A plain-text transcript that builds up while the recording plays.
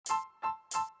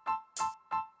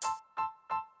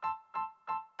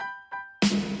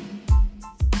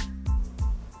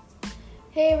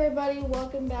Hey everybody,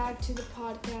 welcome back to the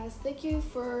podcast. Thank you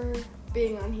for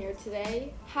being on here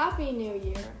today. Happy New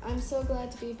Year. I'm so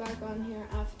glad to be back on here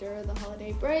after the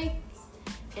holiday breaks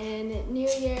and New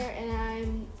Year,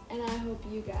 and I hope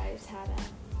you guys had a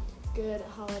good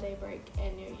holiday break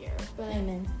and New Year. But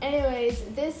Amen. Anyways,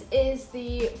 this is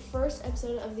the first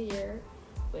episode of the year,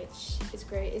 which is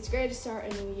great. It's great to start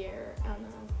a new year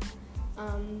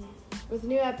with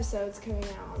new episodes coming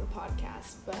out on the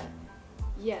podcast. But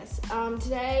yes,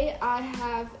 today I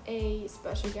have a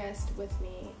special guest with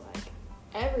me, like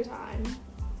every time,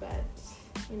 but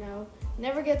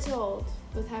never gets old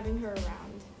with having her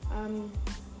around.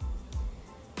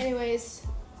 Anyways,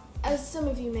 as some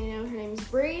of you may know, her name is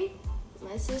Bree,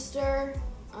 my sister.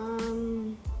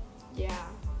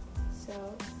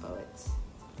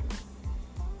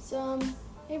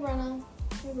 Hey Brenna,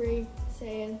 hey Bree,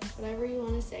 say it, whatever you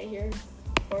want to say here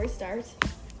before we start.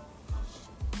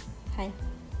 Hi.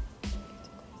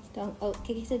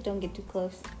 Kiki said don't get too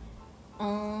close.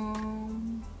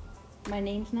 My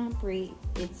name's not Bree,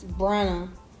 it's Brenna.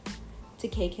 To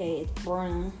KK, it's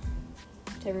Brenna.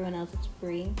 To everyone else, it's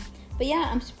Bree. But yeah,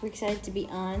 I'm super excited to be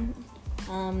on.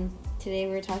 Today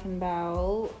we're talking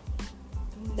about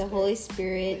the Holy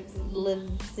Spirit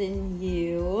lives in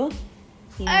you.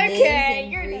 He lives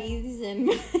and breathes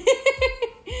and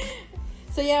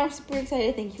So yeah, I'm super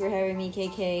excited. Thank you for having me,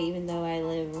 KK, even though I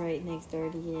live right next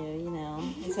door to you,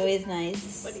 It's always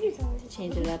nice What are you talking about? to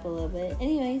change it up a little bit.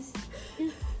 Anyways. Yeah.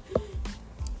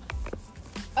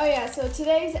 Oh yeah, so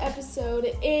today's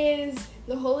episode is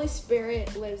the Holy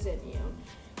Spirit lives in you.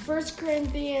 1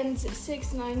 Corinthians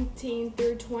 6:19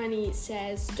 through 20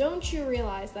 says, "Don't you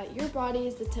realize that your body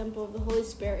is the temple of the Holy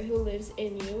Spirit who lives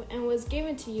in you and was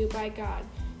given to you by God?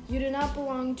 You do not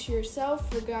belong to yourself,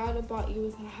 for God bought you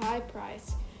with a high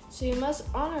price. So you must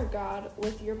honor God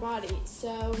with your body."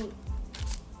 So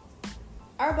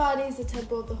our body is the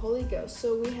temple of the Holy Ghost,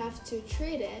 so we have to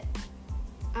treat it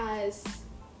as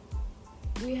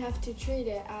the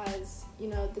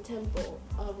temple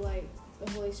of the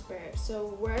Holy Spirit.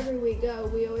 So wherever we go,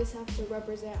 we always have to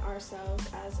represent ourselves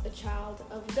as a child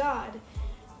of God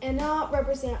and not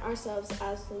represent ourselves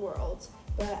as the world,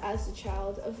 but as a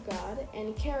child of God,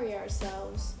 and carry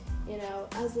ourselves,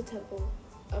 as the temple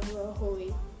of the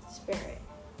Holy Spirit.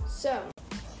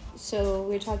 So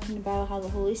we're talking about how the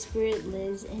Holy Spirit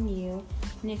lives in you.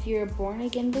 And if you're a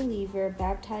born-again believer,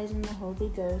 baptized in the Holy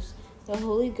Ghost, the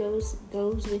Holy Ghost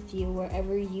goes with you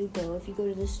wherever you go. If you go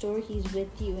to the store, He's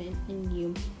with you and in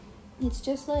you. It's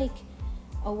just like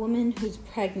a woman who's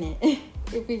pregnant,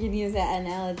 if we can use that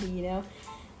analogy,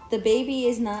 The baby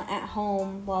is not at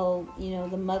home while,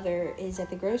 the mother is at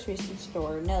the grocery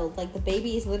store. No, the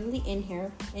baby is literally in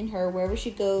her, wherever she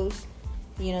goes,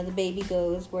 the baby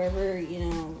goes. Wherever,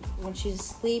 when she's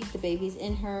asleep, the baby's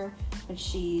in her. When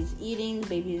she's eating, the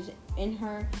baby is in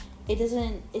her.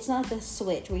 It's not the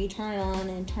switch where you turn it on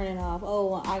and turn it off.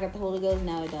 Oh, I got the Holy Ghost,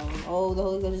 now I don't. Oh, the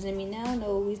Holy Ghost is in me now?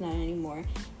 No, He's not anymore.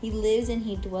 He lives and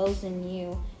He dwells in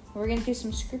you. We're going to do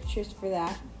some scriptures for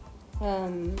that.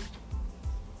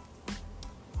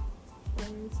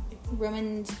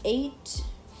 Romans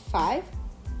 8:5.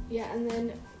 Yeah, and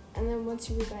then once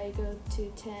you read that, you go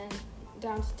to 10,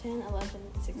 down to 10, 11,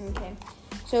 16. Okay.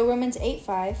 So Romans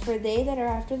 8:5, "For they that are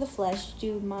after the flesh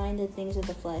do mind the things of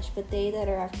the flesh, but they that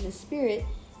are after the Spirit,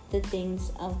 the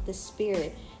things of the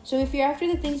Spirit." So if you're after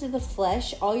the things of the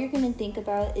flesh, all you're going to think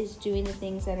about is doing the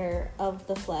things that are of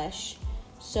the flesh.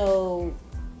 So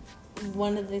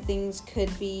one of the things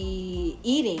could be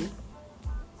eating.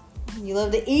 You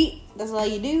love to eat. That's all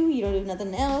you do. You don't do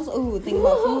nothing else. Oh, think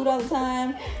about food all the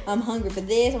time. I'm hungry for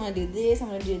this. I'm going to do this. I'm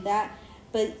going to do that.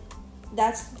 But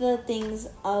that's the things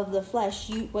of the flesh.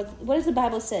 What does the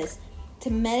Bible says? To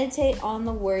meditate on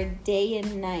the word day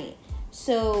and night.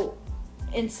 So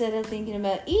instead of thinking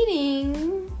about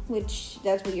eating, which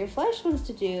that's what your flesh wants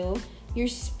to do, your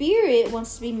spirit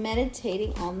wants to be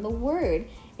meditating on the word.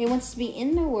 It wants to be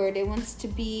in the word. It wants to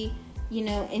be,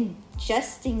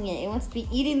 ingesting it. It wants to be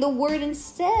eating the word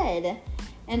instead.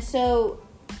 And so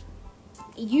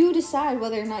you decide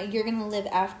whether or not you're going to live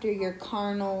after your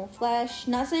carnal flesh.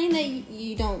 Not saying that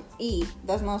you don't eat.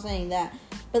 That's not saying that.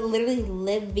 But literally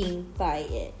living by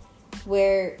it.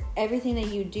 Where everything that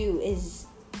you do is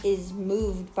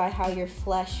moved by how your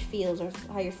flesh feels or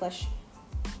how your flesh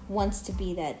wants to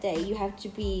be that day. You have to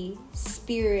be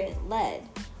spirit-led.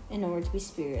 In order to be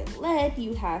spirit-led,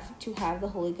 you have to have the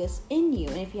Holy Ghost in you.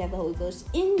 And if you have the Holy Ghost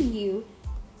in you,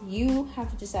 you have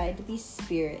to decide to be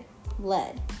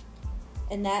spirit-led.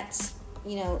 And that's,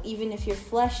 even if your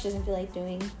flesh doesn't feel like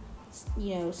doing,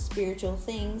 spiritual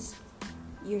things,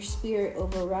 your spirit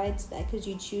overrides that because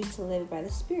you choose to live by the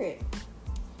Spirit.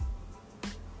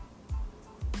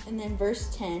 And then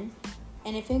verse 10.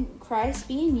 And if in Christ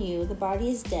be in you, the body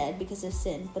is dead because of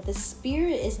sin, but the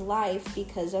spirit is life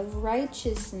because of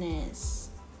righteousness.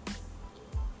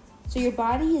 So your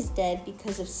body is dead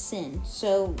because of sin.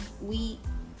 So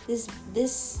this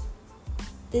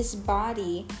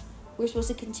body, we're supposed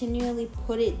to continually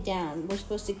put it down. We're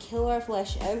supposed to kill our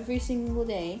flesh every single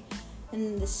day.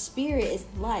 And the spirit is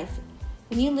life.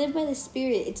 When you live by the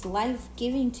spirit, it's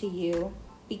life-giving to you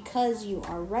because you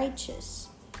are righteous.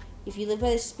 If you live by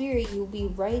the spirit, you'll be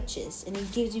righteous. And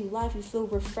it gives you life. You feel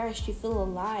refreshed. You feel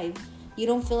alive. You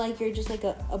don't feel like you're just like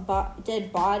a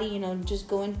dead body, just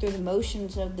going through the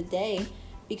motions of the day.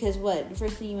 Because what? The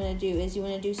first thing you want to do is you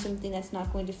want to do something that's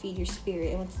not going to feed your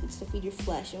spirit. It wants to feed your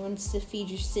flesh. It wants to feed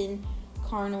your sin,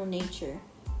 carnal nature.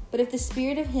 But if the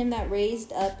spirit of him that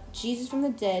raised up Jesus from the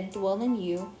dead dwell in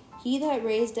you, he that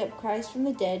raised up Christ from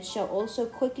the dead shall also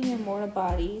quicken your mortal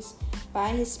bodies by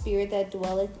his spirit that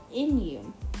dwelleth in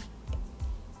you.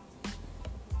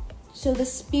 So the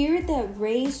spirit that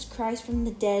raised Christ from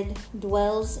the dead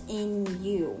dwells in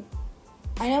you.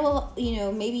 I know,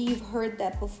 maybe you've heard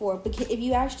that before, but if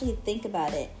you actually think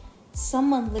about it,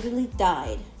 someone literally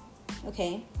died,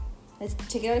 okay? Let's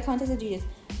take it out of context of Jesus.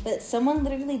 But someone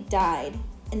literally died,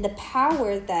 and the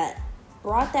power that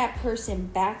brought that person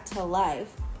back to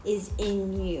life is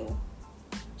in you.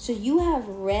 So you have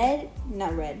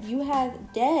you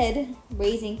have dead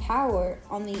raising power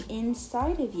on the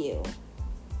inside of you.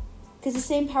 Because the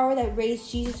same power that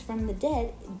raised Jesus from the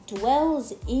dead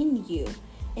dwells in you.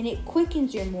 And it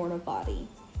quickens your mortal body.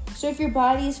 So if your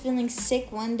body is feeling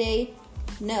sick one day,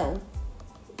 no.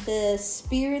 The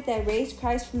spirit that raised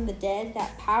Christ from the dead,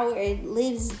 that power, it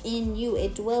lives in you.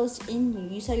 It dwells in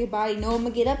you. You tell your body, no, I'm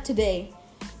going to get up today.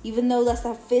 Even though that's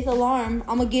that fifth alarm,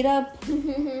 I'm going to get up.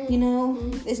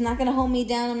 It's not going to hold me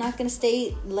down. I'm not going to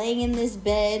stay laying in this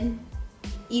bed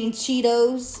eating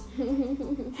Cheetos.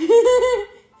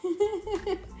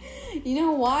 You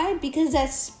know why? Because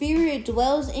that spirit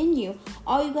dwells in you.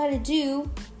 All you gotta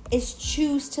do is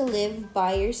choose to live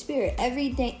by your spirit every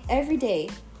day,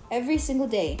 every single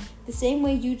day. The same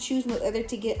way you choose whether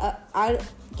to get up out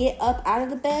of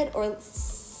the bed or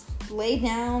lay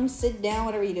down, sit down,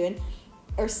 whatever you're doing,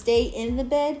 or stay in the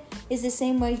bed is the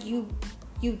same way you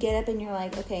get up and you're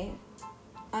like, okay,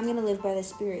 I'm gonna live by the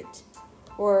spirit.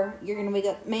 Or you're gonna wake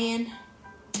up, man,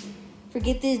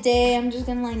 forget this day. I'm just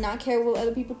gonna not care what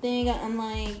other people think.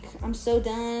 I'm so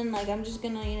done. I'm just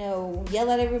gonna, yell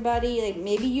at everybody.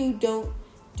 Maybe you don't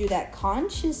do that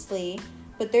consciously,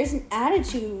 but there's an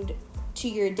attitude to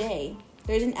your day.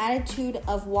 There's an attitude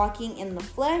of walking in the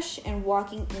flesh and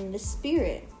walking in the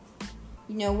spirit.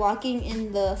 Walking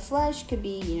in the flesh could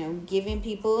be, giving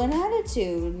people an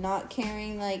attitude, not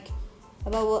caring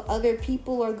about what other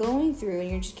people are going through, and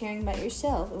you're just caring about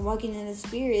yourself. And walking in the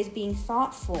spirit is being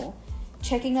thoughtful.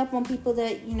 Checking up on people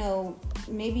that,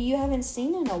 maybe you haven't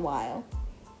seen in a while.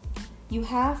 You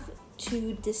have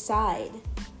to decide.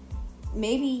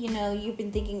 Maybe, you've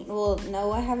been thinking, well,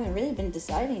 no, I haven't really been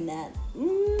deciding that.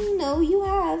 No, you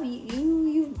have.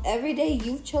 You every day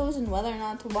you've chosen whether or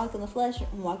not to walk in the flesh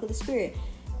and walk in the spirit.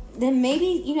 Then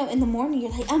maybe, in the morning you're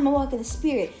like, I'm going to walk in the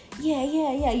spirit. Yeah.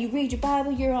 You read your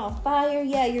Bible, you're on fire.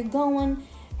 Yeah, you're going.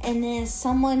 And then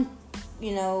someone,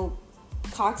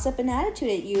 cocks up an attitude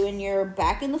at you and you're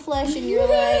back in the flesh and you're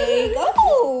like,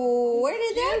 oh, where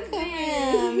did that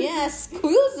come from? Yeah,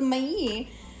 excuse me.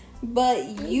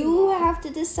 But you have to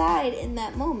decide in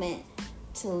that moment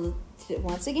to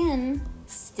once again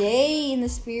stay in the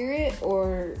spirit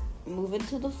or move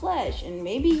into the flesh. And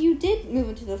maybe you did move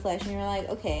into the flesh and you're like,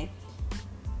 okay,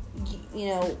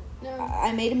 no.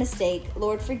 I made a mistake.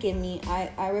 Lord, forgive me.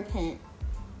 I repent.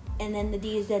 And then the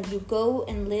deed is that you go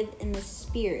and live in the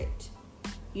spirit.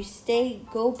 You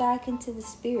go back into the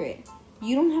spirit.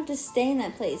 You don't have to stay in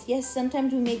that place. Yes,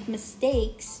 sometimes we make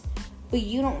mistakes, but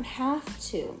you don't have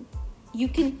to. You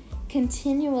can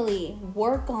continually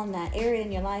work on that area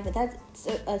in your life. If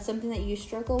that's something that you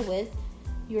struggle with,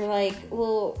 you're like,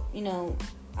 well,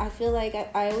 I feel like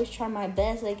I always try my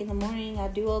best. In the morning, I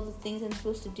do all the things I'm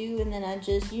supposed to do, and then I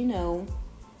just,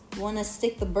 want to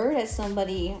stick the bird at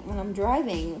somebody when I'm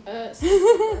driving.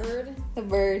 Bird? The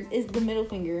bird is the middle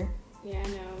finger. Yeah, I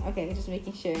know. Okay, just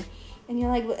making sure. And you're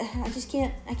like,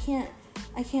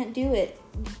 I can't do it.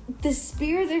 The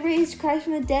spirit that raised Christ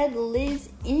from the dead lives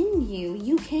in you.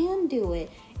 You can do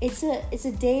it. It's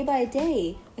a day by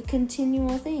day, a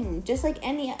continual thing. Just like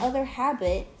any other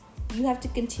habit, you have to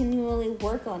continually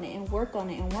work on it and work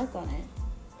on it and work on it.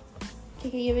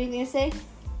 Okay, you have anything to say?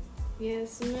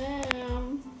 Yes,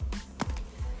 ma'am.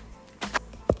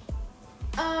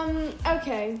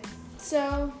 Okay,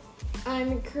 so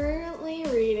I'm currently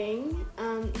reading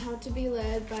How to Be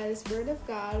Led by the Spirit of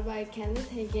God by Kenneth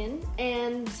Hagin,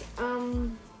 and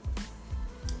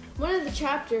one of the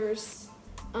chapters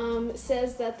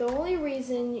says that the only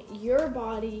reason your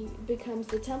body becomes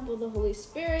the temple of the Holy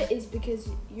Spirit is because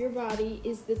your body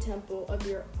is the temple of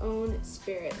your own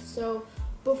spirit. So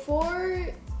before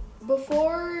we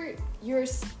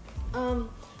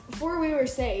were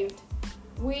saved,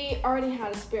 we already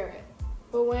had a spirit.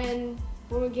 But when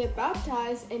we get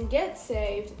baptized and get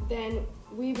saved, then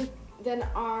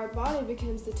our body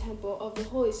becomes the temple of the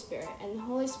Holy Spirit, and the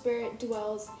Holy Spirit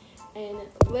dwells and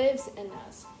lives in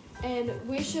us. And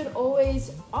we should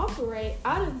always operate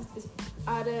out of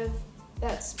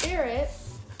that spirit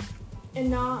and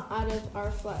not out of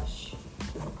our flesh.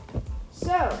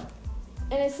 So,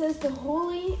 and it says the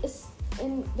Holy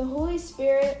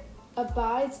Spirit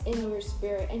abides in your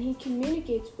spirit, and he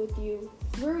communicates with you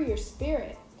through your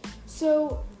spirit.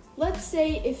 So let's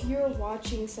say if you're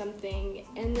watching something,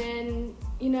 and then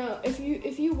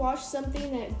if you watch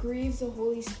something that grieves the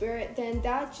Holy Spirit, then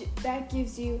that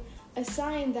gives you a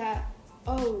sign that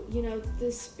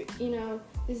the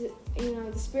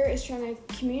Spirit is trying to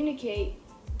communicate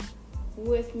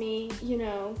with me,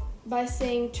 by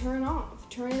saying turn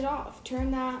it off,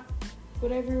 turn that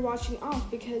whatever you're watching off,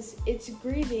 because it's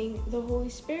grieving the Holy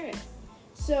Spirit.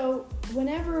 So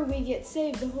whenever we get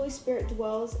saved, the Holy Spirit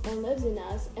dwells and lives in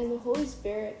us, and the Holy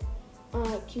Spirit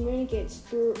communicates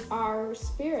through our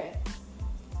spirit.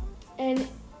 And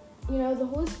the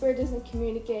Holy Spirit doesn't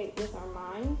communicate with our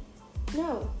mind.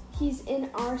 No, he's in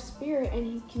our spirit, and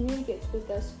he communicates with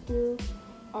us through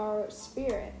our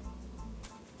spirit.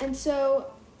 And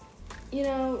so,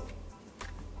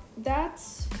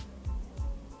 that's,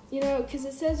 because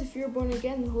it says if you're born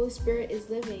again, the Holy Spirit is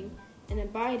living and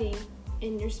abiding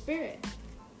in your spirit.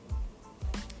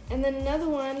 And then another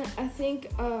one, I think,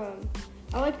 I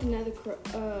liked another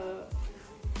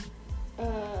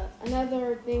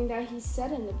thing that he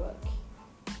said in the book.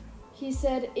 He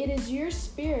said, it is your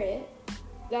spirit.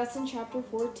 That's in chapter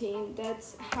 14.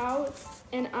 That's how,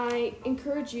 and I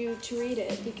encourage you to read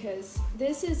it, because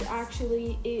this is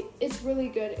actually, it's really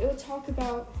good. It will talk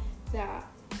about that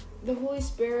the Holy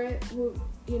Spirit will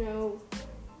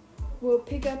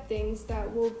pick up things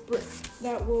that will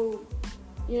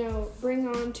bring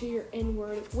on to your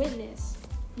inward witness.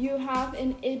 You have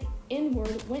an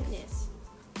inward witness.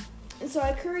 And so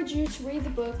I encourage you to read the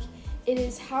book. It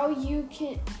is How You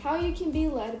Can Be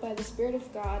Led by the Spirit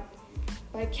of God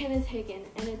by Kenneth Hagin,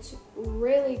 and it's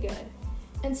really good.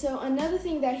 And so another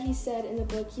thing that he said in the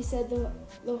book, he said the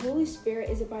Holy Spirit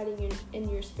is abiding in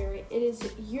your spirit. It is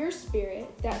your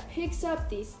spirit that picks up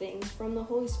these things from the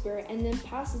Holy Spirit and then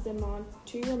passes them on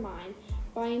to your mind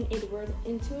by an inward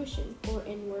intuition or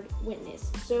inward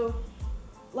witness. So,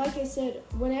 like I said,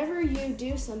 whenever you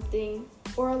do something,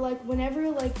 or whenever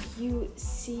you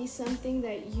see something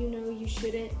that you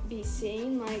shouldn't be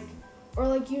seeing,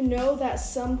 or that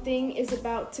something is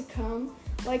about to come,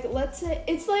 let's say,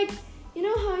 it's like,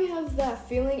 how you have that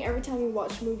feeling every time you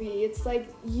watch a movie? It's like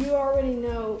you already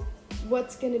know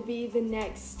what's going to be the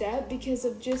next step because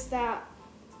of just that,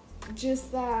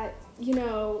 that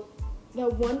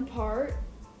one part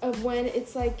of when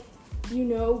it's like,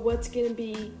 what's going to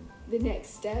be the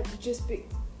next step just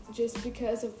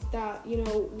because of that,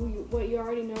 what you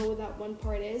already know what that one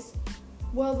part is.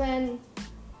 Well, then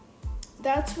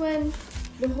that's when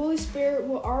the Holy Spirit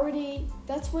will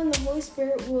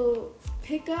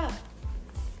pick up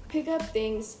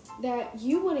things that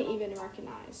you wouldn't even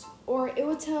recognize, or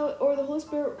the Holy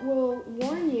Spirit will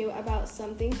warn you about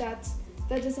something that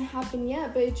doesn't happen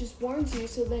yet, but it just warns you,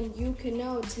 so then you can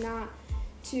know to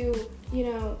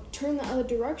turn the other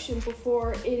direction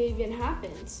before it even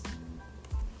happens.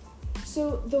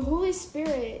 So the Holy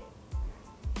Spirit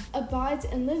abides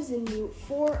and lives in you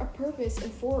for a purpose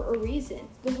and for a reason.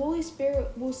 The Holy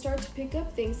Spirit will start to pick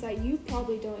up things that you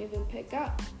probably don't even pick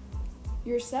up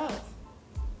yourself.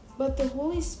 But the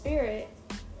Holy Spirit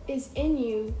is in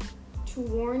you to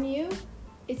warn you.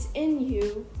 It's in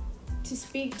you to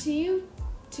speak to you,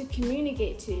 to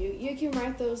communicate to you. You can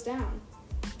write those down.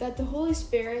 That the Holy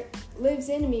Spirit lives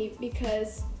in me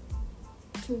because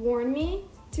to warn me,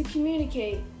 to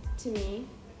communicate to me,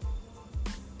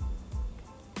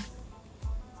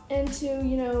 and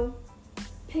to,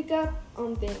 pick up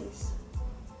on things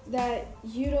that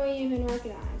you don't even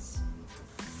recognize.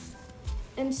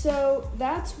 And so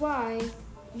that's why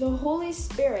the Holy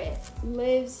Spirit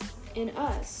lives in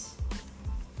us.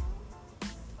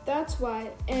 That's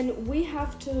why, and we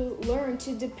have to learn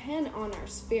to depend on our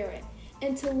spirit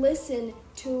and to listen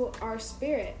to our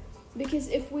spirit. Because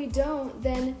if we don't,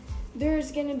 then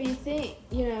there's gonna be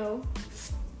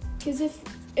because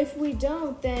if we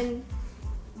don't, then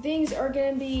things are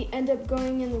gonna end up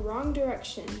going in the wrong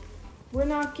direction. We're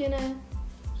not gonna,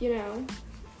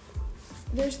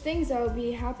 there's things that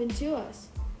will happen to us.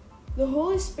 The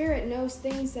Holy Spirit knows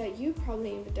things that you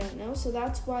probably even don't know, so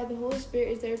that's why the Holy Spirit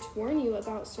is there to warn you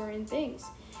about certain things.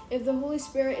 If the Holy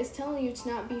Spirit is telling you to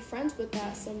not be friends with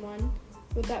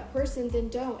that person, then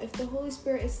don't. If the Holy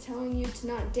Spirit is telling you to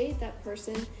not date that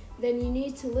person, then you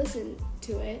need to listen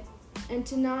to it and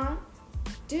to not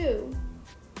do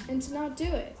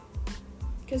it.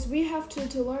 Because we have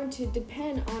to learn to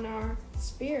depend on our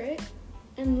spirit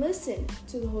and listen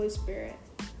to the Holy Spirit.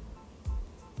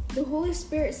 The Holy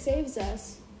Spirit saves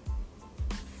us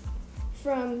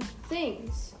from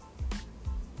things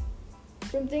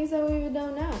that we even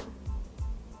don't know.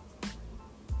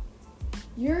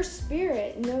 Your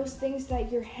spirit knows things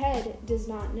that your head does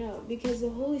not know, because the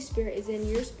Holy Spirit is in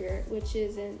your spirit,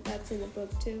 that's in the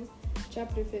book 2,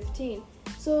 chapter 15.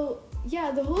 So,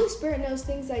 yeah, the Holy Spirit knows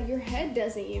things that your head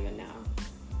doesn't even know.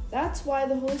 That's why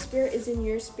the Holy Spirit is in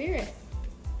your spirit.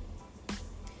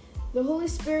 The Holy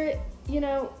Spirit,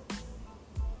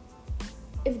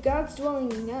 if God's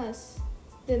dwelling in us,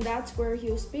 then that's where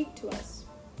He'll speak to us.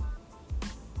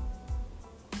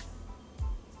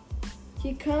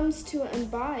 He comes to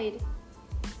abide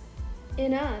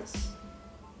in us.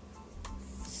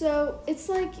 So it's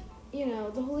like,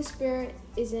 the Holy Spirit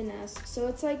is in us. So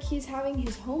it's like He's having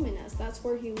His home in us. That's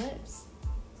where He lives.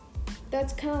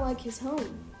 That's kind of like His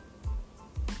home.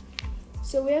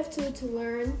 So we have to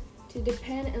learn to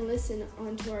depend and listen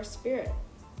onto our spirit.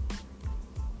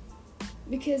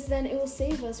 Because then it will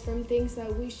save us from things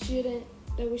that we shouldn't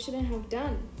have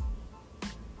done.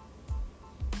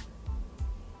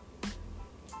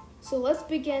 So let's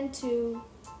begin to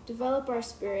develop our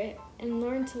spirit and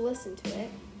learn to listen to it,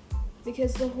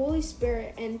 because the Holy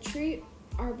Spirit, and treat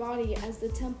our body as the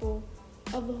temple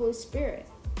of the Holy Spirit.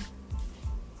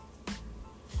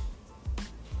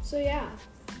 So yeah,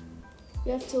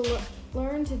 we have to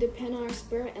learn to depend on our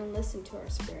spirit and listen to our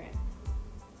spirit,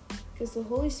 because the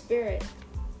Holy Spirit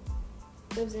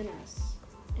lives in us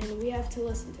and we have to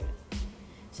listen to it.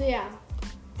 So yeah,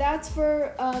 that's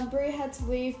for Bria had to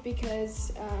leave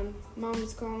because Mom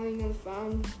was calling on the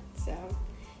phone. So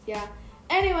yeah,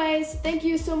 anyways, thank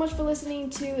you so much for listening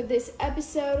to this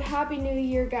episode. Happy New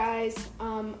Year, guys.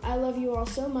 I love you all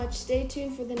so much. Stay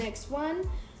tuned for the next one.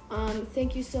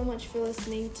 Thank you so much for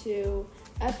listening to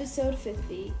episode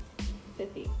 50.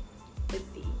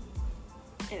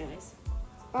 Anyways,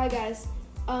 bye guys.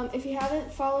 If you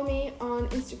haven't, follow me on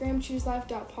Instagram,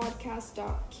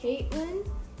 chooselife.podcast.caitlin.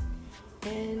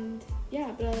 And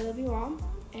yeah, but I love you all,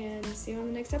 and see you on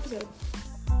the next episode.